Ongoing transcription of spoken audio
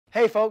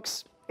Hey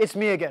folks, it's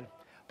me again,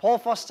 Paul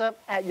Foster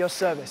at your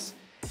service.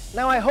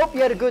 Now I hope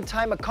you had a good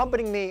time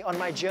accompanying me on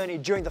my journey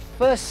during the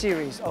first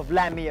series of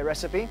LMYR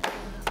recipe.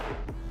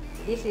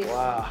 This is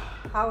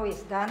how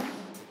it's done.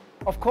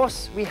 Of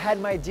course, we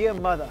had my dear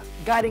mother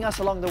guiding us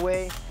along the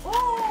way.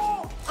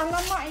 Oh,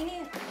 alamak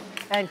ini.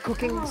 And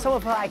cooking some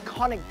of her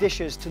iconic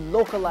dishes to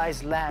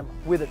localize lamb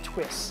with a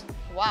twist.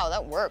 Wow,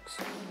 that works.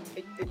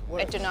 It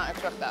works. I did not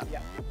expect that.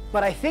 Yeah.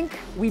 But I think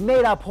we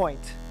made our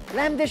point.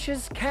 Lamb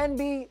dishes can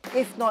be,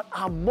 if not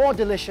are more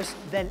delicious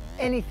than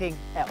anything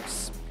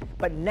else.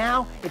 But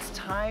now it's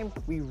time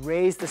we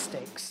raise the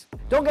stakes.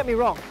 Don't get me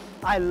wrong,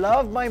 I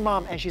love my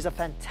mom and she's a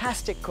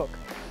fantastic cook.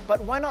 But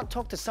why not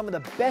talk to some of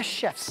the best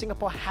chefs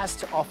Singapore has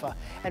to offer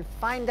and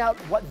find out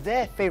what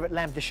their favorite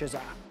lamb dishes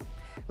are.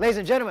 Ladies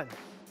and gentlemen,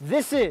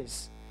 this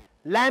is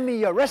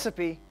LMYR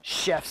Recipe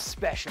Chef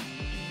Special.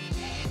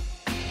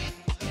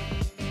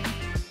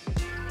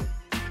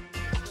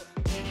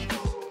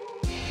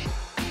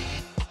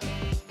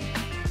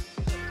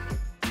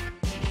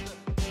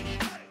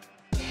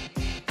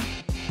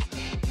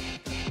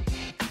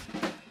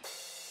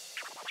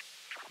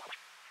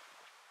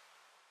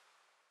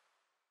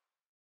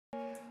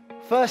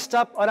 First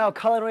up on our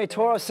culinary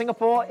tour of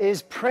Singapore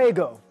is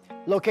Prego.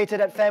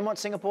 Located at Fairmont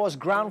Singapore's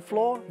ground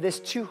floor,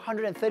 this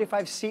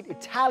 235-seat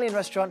Italian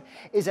restaurant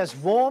is as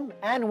warm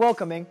and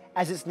welcoming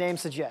as its name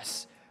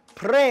suggests.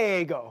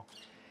 Prego!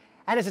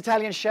 And its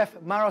Italian chef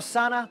Mauro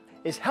Sanna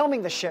is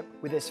helming the ship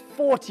with his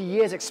 40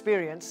 years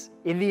experience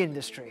in the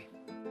industry.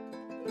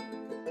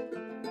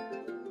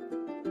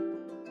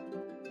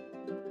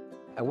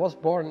 I was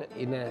born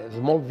in a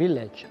small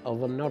village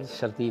of North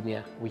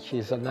Sardinia, which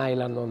is an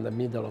island on the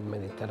middle of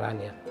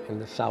Mediterranean in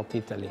the South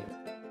Italy.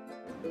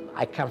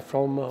 I come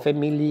from a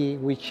family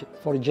which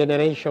for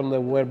generations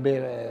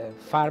were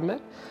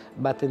farmers,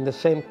 but in the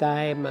same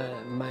time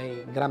my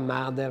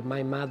grandmother,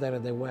 my mother,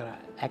 they were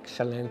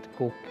excellent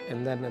cook,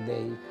 and then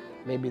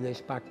maybe they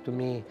sparked to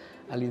me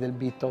a little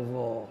bit of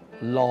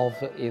love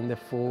in the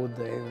food,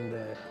 and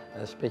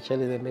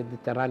especially the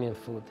Mediterranean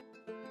food.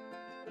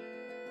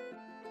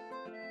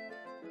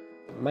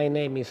 My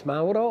name is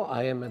Mauro.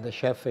 I am the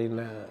chef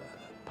in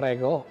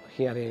Prego,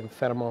 here in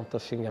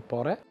Fairmont,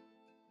 Singapore.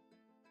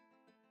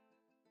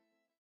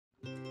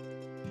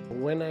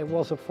 When I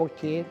was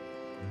 14,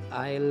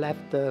 I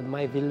left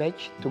my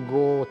village to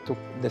go to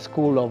the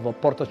school of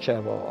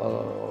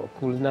Portocervo,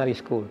 culinary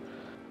school.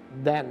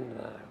 Then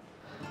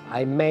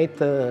I met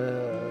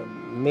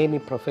many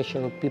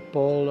professional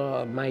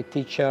people. My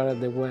teacher,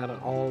 they were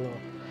all,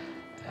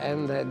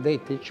 and they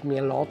teach me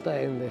a lot.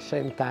 And at the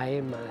same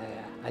time,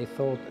 I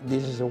thought,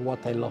 this is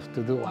what I love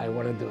to do, I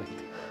want to do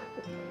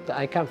it.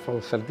 I come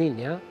from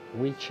Sardinia,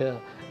 which the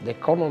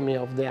economy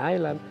of the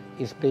island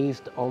is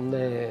based on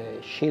the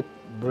sheep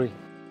breed.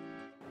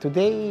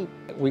 Today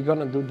we're going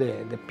to do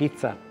the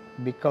pizza,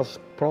 because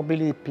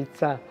probably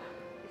pizza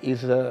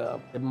is the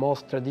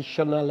most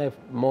traditional,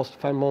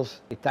 most famous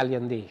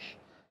Italian dish.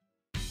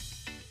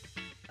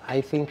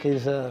 I think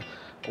is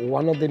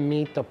one of the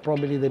meat, or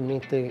probably the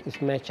meat is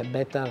matched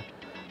better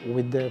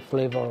with the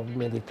flavor of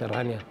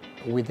Mediterranean,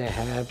 with the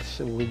herbs,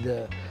 with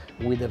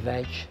the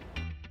veg.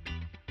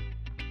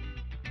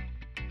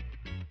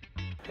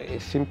 A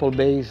simple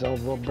base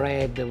of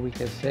bread, we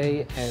can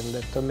say, and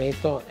the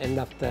tomato, and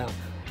after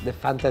the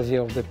fantasy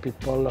of the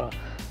people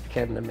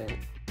can make.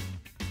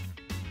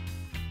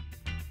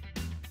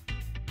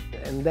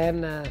 And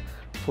then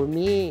for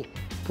me,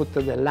 put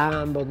the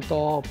lamb on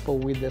top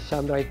with the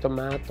sun-dried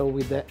tomato,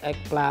 with the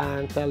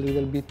eggplant, a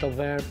little bit of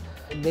herb.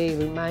 They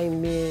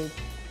remind me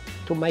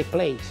to my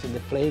place, the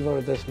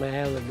flavor, the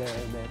smell,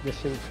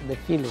 the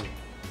feeling.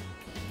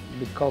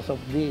 Because of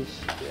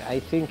this, I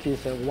think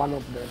it's one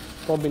of the,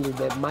 probably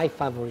my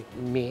favorite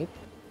meat.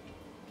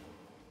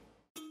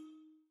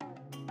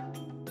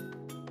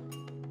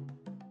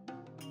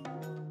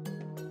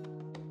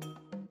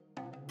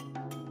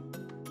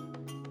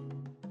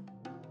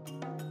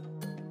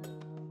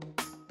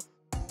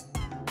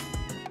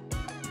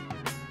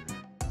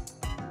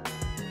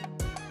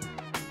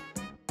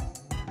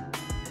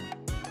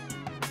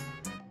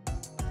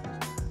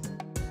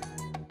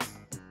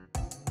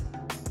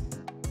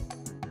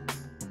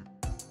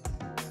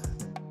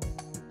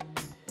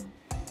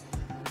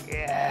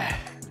 Yeah,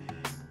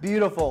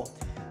 beautiful.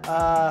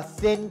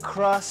 Thin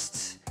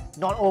crust,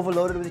 not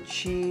overloaded with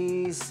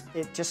cheese.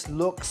 It just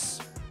looks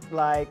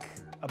like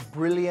a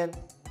brilliant,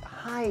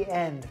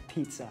 high-end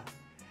pizza.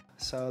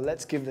 So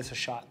let's give this a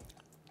shot.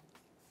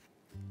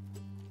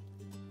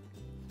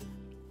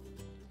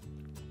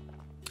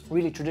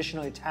 Really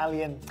traditional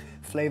Italian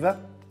flavor.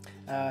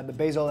 The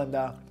basil and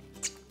the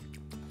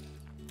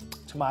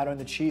tomato and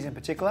the cheese in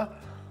particular.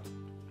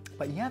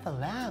 But yeah, the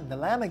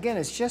lamb again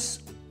is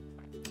just,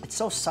 it's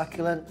so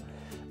succulent,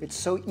 it's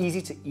so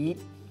easy to eat.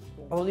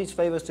 All these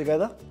flavors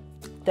together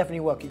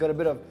definitely work. You got a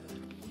bit of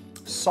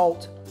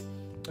salt,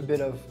 a bit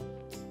of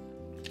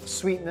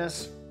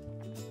sweetness,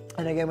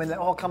 and again, when it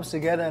all comes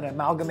together and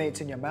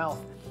amalgamates in your mouth,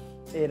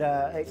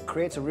 it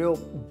creates a real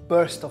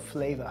burst of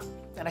flavor.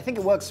 And I think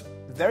it works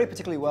very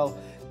particularly well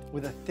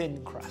with a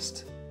thin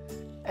crust.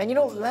 And you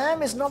know,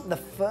 lamb is not the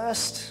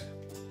first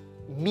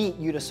meat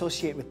you'd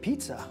associate with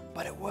pizza,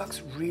 but it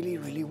works really,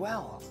 really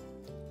well.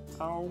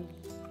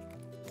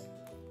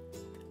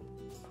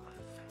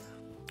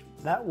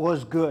 That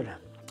was good,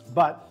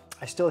 but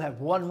I still have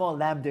one more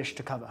lamb dish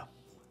to cover.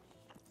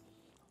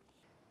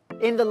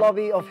 In the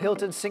lobby of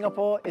Hilton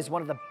Singapore is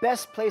one of the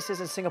best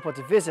places in Singapore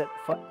to visit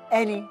for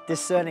any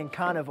discerning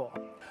carnivore.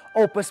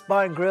 Opus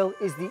Bar Grill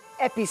is the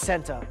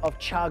epicenter of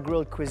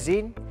char-grilled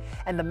cuisine,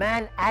 and the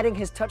man adding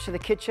his touch to the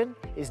kitchen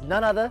is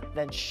none other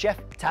than Chef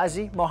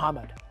Tazi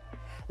Mohammed.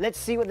 Let's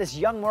see what this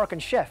young Moroccan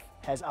chef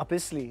has up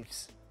his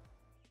sleeves.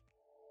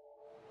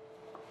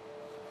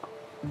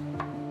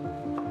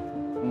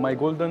 My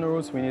golden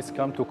rules when it's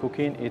come to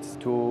cooking, it's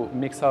to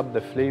mix up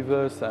the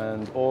flavors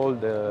and all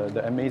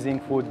the amazing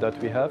food that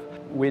we have.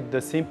 With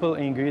the simple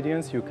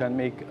ingredients, you can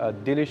make a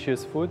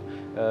delicious food,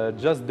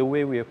 just the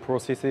way we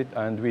process it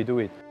and we do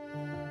it.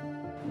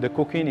 The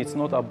cooking, it's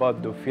not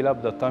about to fill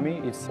up the tummy,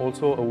 it's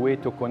also a way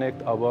to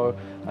connect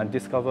and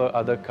discover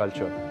other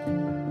culture.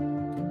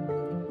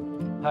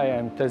 Hi,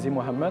 I'm Tazi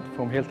Mohammed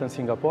from Hilton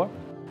Singapore.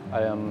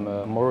 I am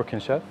a Moroccan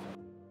chef.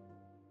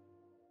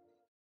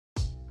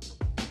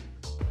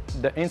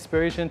 The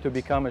inspiration to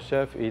become a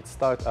chef, it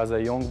started as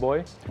a young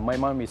boy. My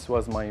mom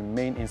was my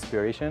main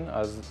inspiration,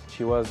 as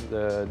she was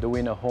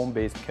doing a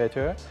home-based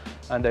caterer,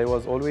 and I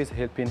was always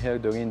helping her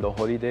during the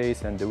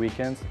holidays and the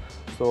weekends.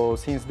 So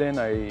since then,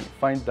 I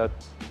find that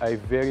I'm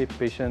very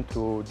patient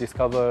to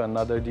discover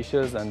another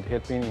dishes and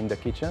helping in the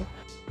kitchen.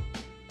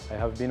 I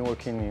have been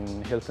working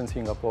in Hilton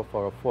Singapore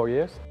for 4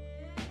 years.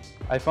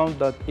 I found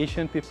that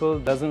Asian people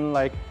doesn't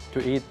like to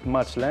eat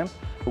much lamb,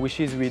 which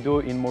is we do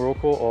in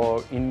Morocco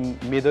or in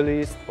Middle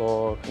East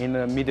or in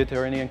a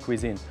Mediterranean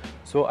cuisine.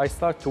 So I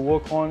start to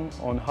work on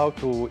how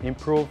to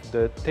improve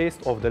the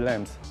taste of the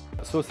lambs.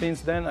 So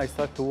since then I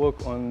start to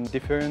work on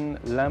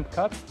different lamb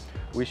cuts,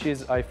 which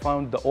is I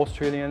found the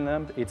Australian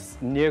lamb, it's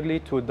nearly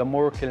to the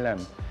Moroccan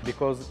lamb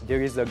because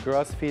there is a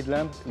grass-fed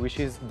lamb which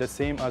is the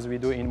same as we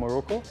do in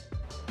Morocco.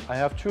 I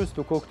have chosen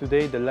to cook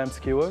today the lamb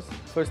skewers.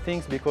 First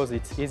things because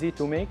it's easy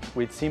to make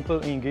with simple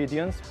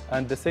ingredients,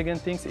 and the second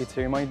things it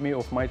reminds me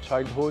of my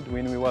childhood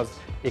when we was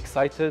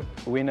excited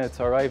when it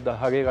arrived the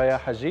Hari Raya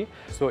Haji.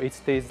 So it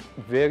tastes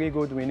very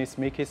good when it's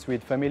made it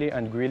with family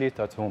and grill it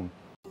at home.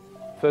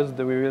 First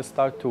we will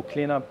start to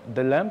clean up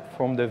the lamb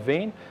from the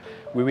vein.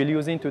 We will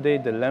using today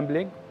the lamb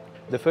leg.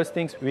 The first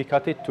things we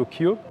cut it to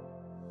cube,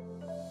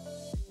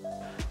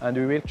 and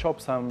we will chop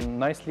some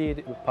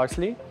nicely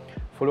parsley,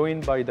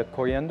 following by the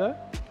coriander.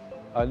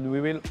 And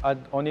we will add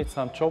on it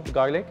some chopped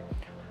garlic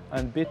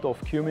and bit of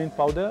cumin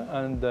powder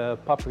and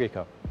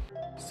paprika.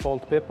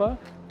 Salt, pepper,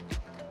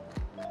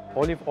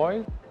 olive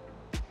oil.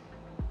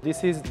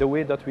 This is the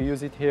way that we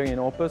use it here in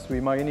Opus. We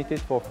marinate it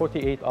for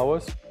 48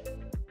 hours.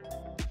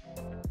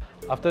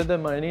 After the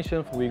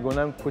marination, we're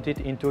gonna put it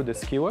into the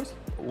skewers.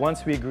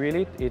 Once we grill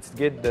it, it's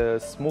get the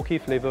smoky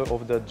flavor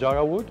of the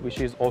jarrah wood, which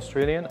is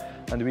Australian,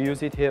 and we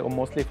use it here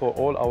mostly for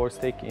all our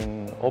steak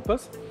in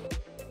Opus.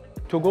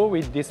 To go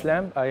with this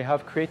lamb, I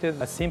have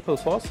created a simple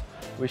sauce,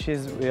 which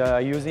is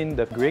using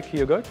the Greek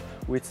yogurt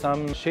with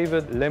some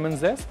shaved lemon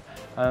zest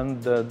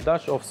and a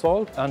dash of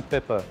salt and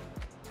pepper.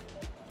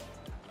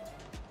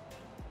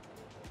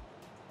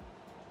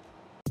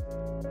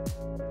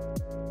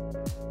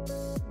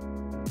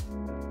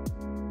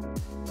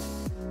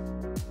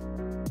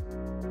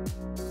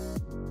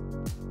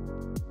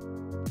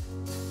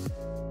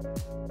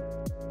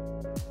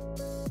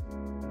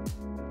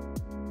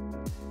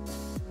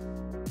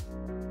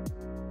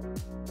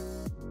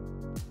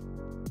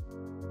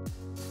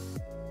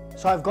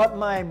 So I've got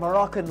my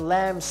Moroccan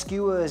lamb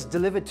skewers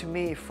delivered to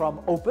me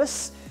from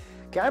Opus.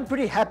 Okay, I'm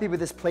pretty happy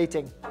with this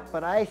plating,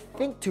 but I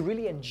think to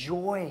really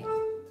enjoy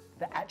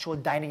the actual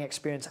dining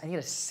experience, I need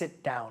to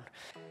sit down.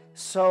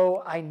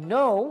 So I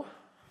know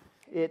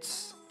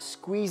it's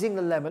squeezing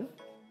the lemon.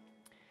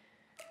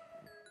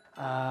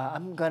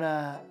 I'm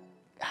gonna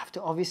have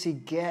to obviously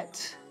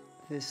get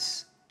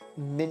this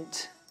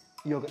mint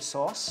yogurt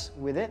sauce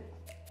with it.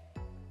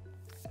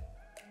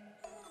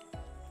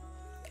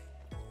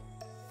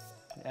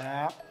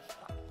 Yeah,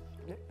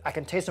 I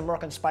can taste the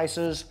Moroccan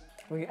spices.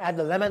 When you add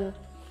the lemon,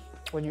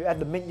 when you add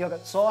the mint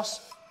yogurt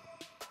sauce,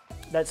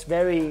 that's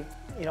very,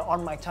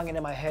 on my tongue and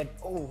in my head.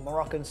 Oh,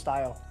 Moroccan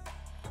style.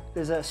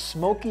 There's a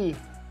smoky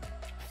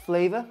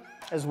flavor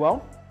as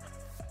well.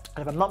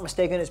 And if I'm not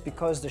mistaken, it's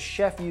because the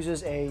chef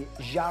uses a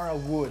jarrah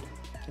wood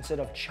instead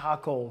of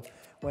charcoal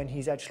when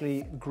he's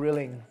actually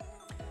grilling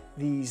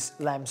these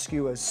lamb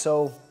skewers.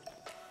 So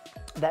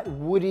that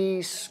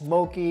woody,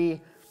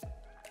 smoky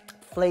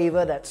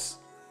flavor that's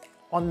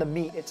on the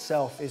meat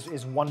itself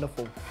is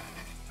wonderful.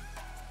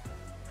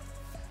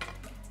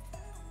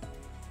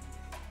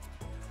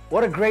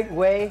 What a great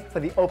way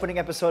for the opening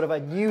episode of a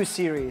new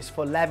series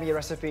for LMYR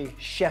Recipe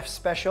Chef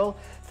Special.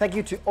 Thank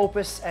you to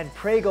Opus and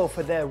Prego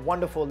for their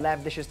wonderful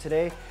lamb dishes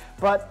today.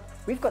 But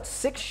we've got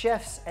 6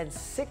 chefs and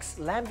 6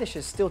 lamb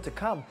dishes still to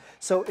come.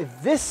 So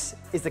if this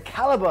is the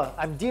caliber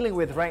I'm dealing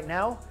with right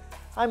now,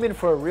 I'm in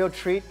for a real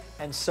treat,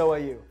 and so are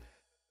you.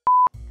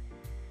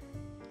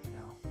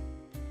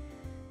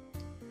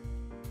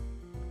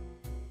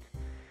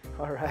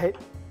 All right,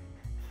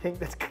 I think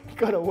that's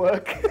gonna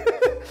work.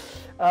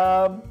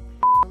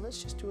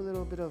 Let's just do a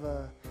little bit of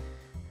a,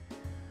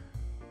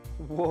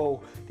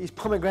 whoa, these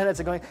pomegranates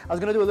are going, I was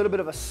gonna do a little bit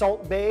of a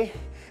salt bay,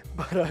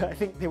 but I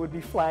think they would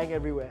be flying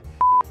everywhere.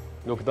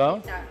 Look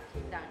down. Down,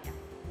 keep down, yeah.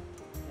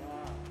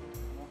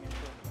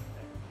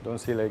 Don't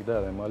see like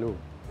that, I'm Malu.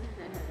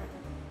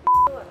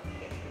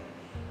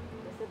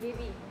 That's a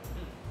baby.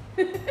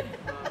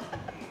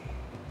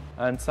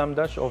 And some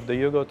dash of the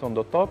yogurt on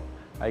the top.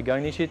 I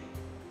garnish it.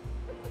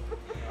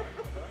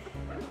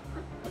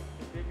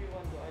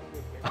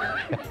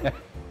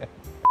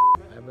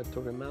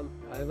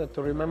 I have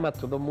to remember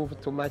to don't move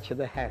too much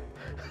the head.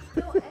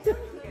 No, as long as you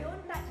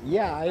don't touch.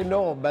 Yeah, I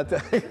know, but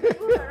Move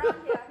around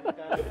here.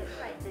 That's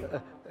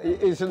right.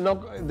 it's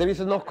no, there is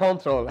no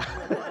control.